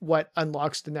 what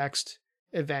unlocks the next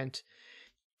event.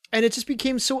 And it just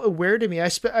became so aware to me. I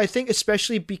think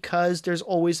especially because there's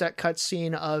always that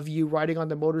cutscene of you riding on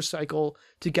the motorcycle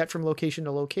to get from location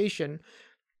to location.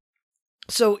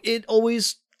 So it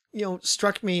always,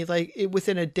 struck me like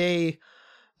within a day,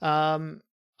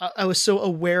 I was so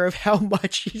aware of how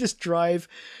much you just drive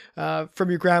from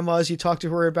your grandma's. You talk to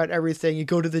her about everything. You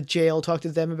go to the jail, talk to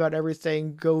them about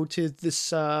everything. Go to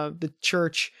the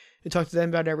church and talk to them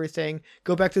about everything.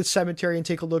 Go back to the cemetery and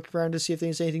take a look around to see if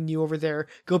there's anything new over there.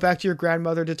 Go back to your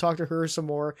grandmother to talk to her some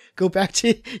more. Go back to,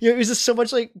 it was just so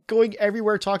much like going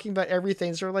everywhere, talking about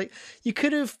everything. So like, you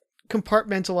could have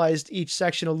compartmentalized each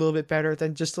section a little bit better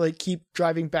than just to like keep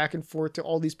driving back and forth to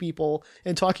all these people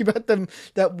and talking about them,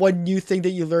 that one new thing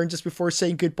that you learned just before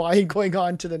saying goodbye and going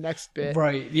on to the next bit.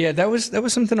 Right. Yeah. That was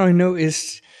something I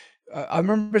noticed. I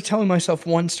remember telling myself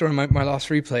once during my last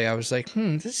replay, I was like,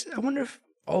 I wonder if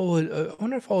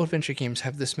all adventure games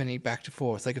have this many back to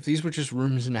forth. Like if these were just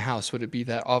rooms in a house, would it be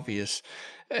that obvious?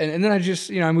 And then I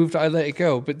just, I let it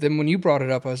go. But then when you brought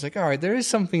it up, I was like, all right, there is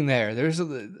something there. There's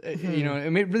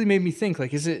it really made me think,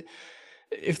 like, is it,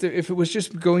 if it was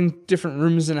just going different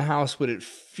rooms in a house, would it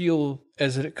feel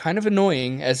as kind of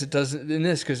annoying as it does in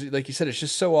this? Because like you said, it's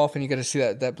just so often you got to see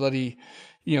that bloody,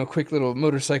 quick little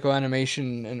motorcycle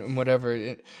animation and whatever.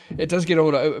 It does get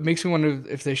old. It makes me wonder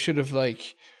if they should have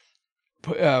like,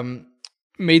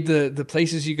 made the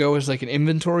places you go as like an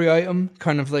inventory item,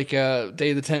 kind of like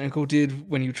Day of the Tentacle did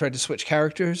when you tried to switch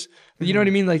characters. But you know what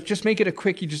I mean? Like just make it a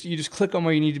quick, you just click on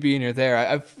where you need to be and you're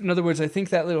there. In other words, I think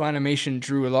that little animation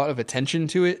drew a lot of attention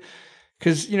to it.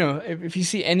 Because, if you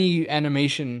see any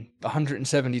animation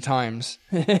 170 times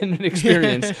in an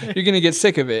experience, you're going to get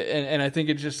sick of it. And I think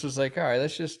it just was like, all right,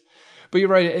 let's just... But you're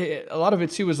right. A lot of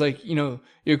it too was like, your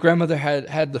grandmother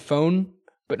had the phone,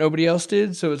 but nobody else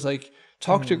did. So it's like,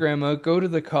 talk to grandma, go to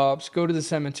the cops, go to the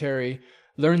cemetery,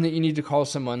 learn that you need to call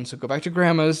someone. So go back to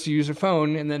grandma's to use her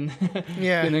phone, and then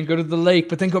and then go to the lake,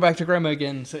 but then go back to grandma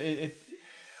again. So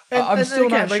I'm still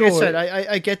not sure. Like I said,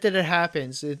 I get that it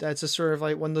happens. That's a sort of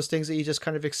like one of those things that you just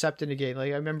kind of accept in a game.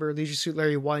 Like I remember Leisure Suit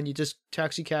Larry 1, you just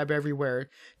taxi cab everywhere.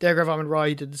 Dagger of Amon-Ra,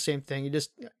 you did the same thing. You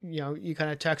just, you kind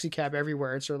of taxi cab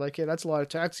everywhere. It's sort of like, yeah, that's a lot of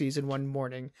taxis in one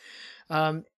morning.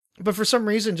 But for some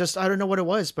reason, just, I don't know what it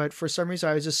was, but for some reason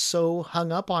I was just so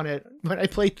hung up on it when I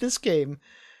played this game.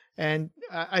 And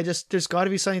I just, there's got to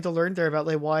be something to learn there about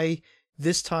like why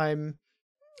this time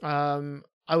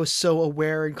I was so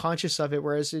aware and conscious of it,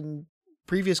 whereas in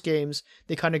previous games,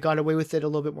 they kind of got away with it a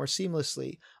little bit more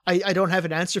seamlessly. I don't have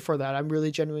an answer for that. I'm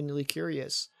really genuinely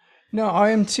curious. No,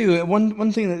 I am too.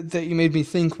 One thing that you made me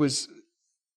think was...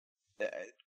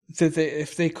 that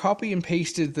if they copy and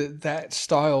pasted that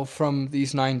style from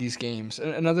these 90s games,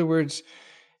 in other words,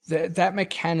 that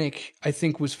mechanic I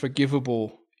think was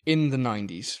forgivable in the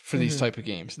 90s for these type of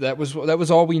games. That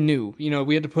was all we knew. You know,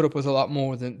 we had to put up with a lot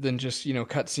more than just, you know,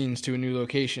 cutscenes to a new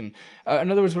location.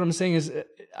 In other words, what I'm saying is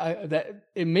that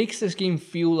it makes this game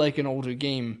feel like an older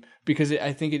game because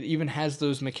I think it even has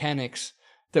those mechanics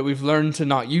that we've learned to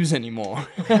not use anymore.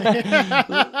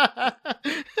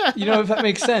 You know, if that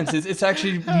makes sense. It's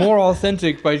actually more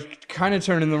authentic by kind of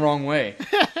turning the wrong way.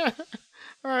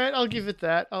 All right, I'll give it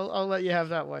that. I'll let you have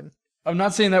that one. I'm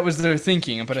not saying that was their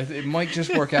thinking, but it might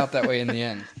just work out that way in the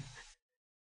end.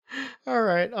 All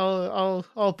right,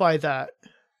 I'll buy that.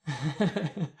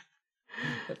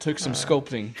 That took some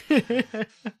sculpting.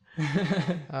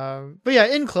 But yeah,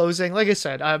 in closing, like I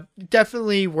said,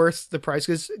 definitely worth the price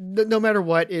because no matter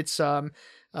what, it's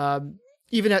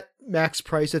even at max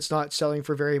price, it's not selling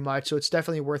for very much. So it's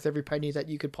definitely worth every penny that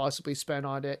you could possibly spend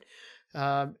on it.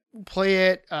 Play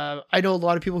it. I know a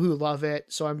lot of people who love it,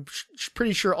 so I'm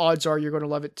pretty sure odds are you're going to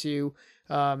love it too.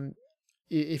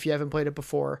 If you haven't played it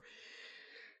before.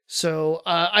 So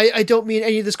I don't mean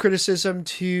any of this criticism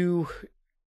to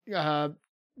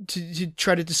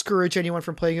try to discourage anyone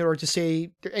from playing it or to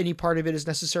say any part of it is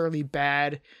necessarily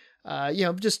bad. You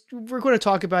know, just we're going to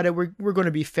talk about it. We're going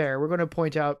to be fair. We're going to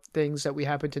point out things that we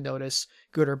happen to notice,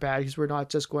 good or bad, because we're not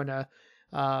just going to,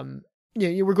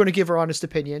 we're going to give our honest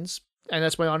opinions, and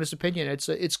that's my honest opinion.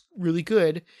 It's really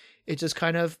good. It's just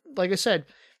kind of like I said,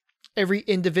 every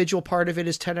individual part of it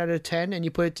is 10 out of 10, and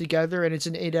you put it together, and it's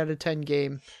an 8 out of 10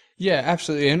 game. Yeah,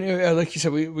 absolutely. And like you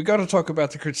said, we got to talk about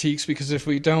the critiques because if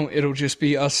we don't, it'll just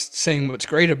be us saying what's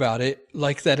great about it,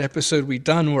 like that episode we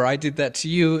done where I did that to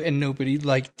you and nobody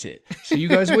liked it. So you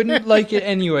guys wouldn't like it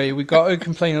anyway. We got to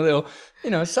complain a little,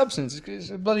 you know, substance. It's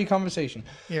a bloody conversation.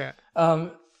 Yeah.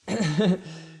 But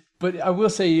I will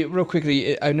say real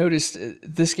quickly, I noticed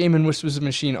this game and Whispers of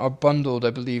Machine are bundled, I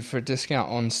believe, for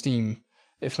discount on Steam.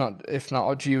 If not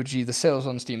on GOG, the sales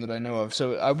on Steam that I know of.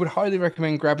 So I would highly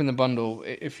recommend grabbing the bundle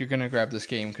if you're going to grab this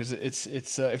game, because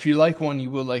it's if you like one,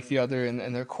 you will like the other,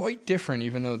 and they're quite different,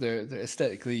 even though they're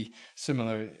aesthetically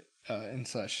similar and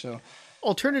such. So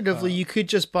alternatively, you could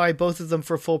just buy both of them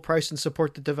for full price and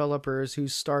support the developers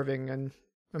who's starving, and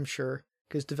I'm sure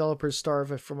because developers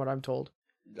starve, from what I'm told.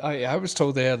 I was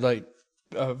told they had like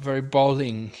a very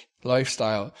balding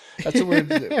lifestyle. That's a word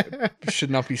that should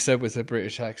not be said with a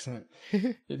British accent.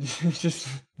 It just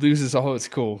loses all its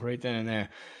cool right then and there.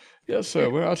 Yes, sir,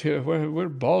 we're out here. We're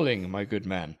balling, my good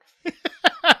man.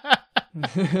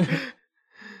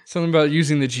 Something about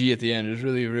using the G at the end. It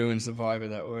really ruins the vibe of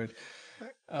that word.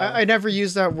 I never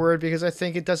use that word because I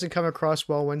think it doesn't come across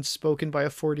well when spoken by a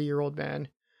 40-year-old man.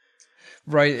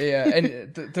 Right, yeah,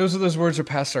 and those words are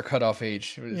past our cutoff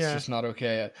age. It's just not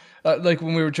okay. Like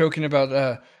when we were joking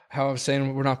about how I was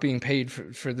saying we're not being paid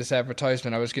for this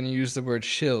advertisement, I was going to use the word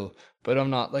shill, but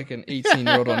I'm not like an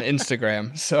 18-year-old on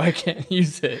Instagram, so I can't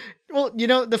use it. Well, you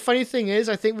know, the funny thing is,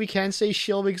 I think we can say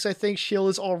shill because I think shill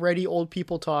is already old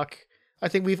people talk. I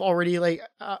think we've already like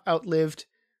outlived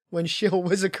when shill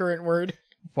was a current word.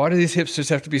 Why do these hipsters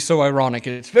have to be so ironic?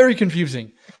 It's very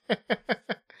confusing.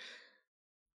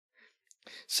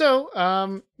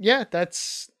 So, yeah,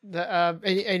 that's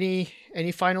any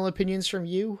final opinions from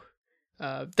you?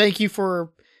 Thank you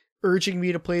for urging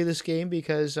me to play this game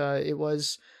because it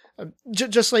was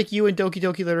just like you and Doki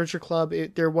Doki Literature Club.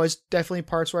 There was definitely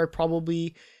parts where I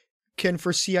probably can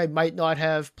foresee I might not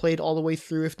have played all the way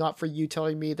through if not for you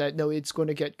telling me that no, it's going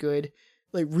to get good,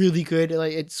 like really good,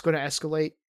 like it's going to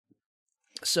escalate.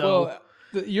 So. Well,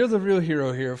 you're the real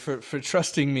hero here for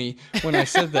trusting me when I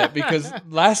said that, because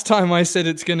last time I said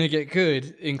it's going to get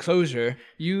good in Closure,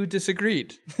 you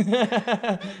disagreed.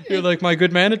 You're like, my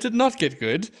good man, it did not get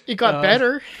good. It got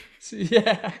better.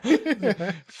 Yeah.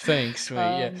 Thanks,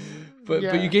 mate. But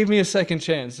you gave me a second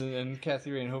chance, and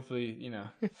Kathy Rain hopefully,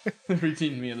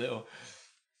 redeemed me a little.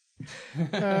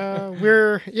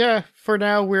 For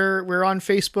now, we're on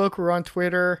Facebook, we're on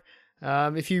Twitter.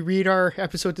 If you read our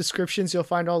episode descriptions, you'll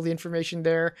find all the information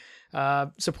there.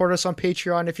 Support us on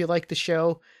Patreon if you like the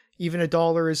show. Even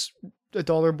 $1 is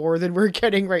 $1 more than we're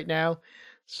getting right now.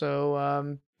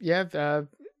 So,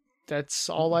 that's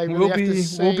all I really have to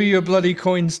say. We'll be your bloody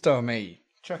coin star, mate.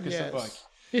 Chuck us a buck.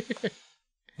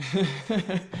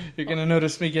 You're going to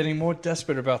notice me getting more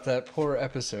desperate about that poor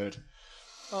episode.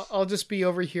 I'll just be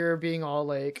over here being all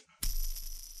like...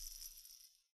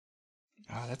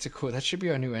 Oh, that should be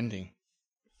our new ending.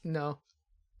 No,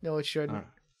 it shouldn't.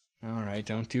 All right,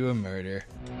 don't do a murder.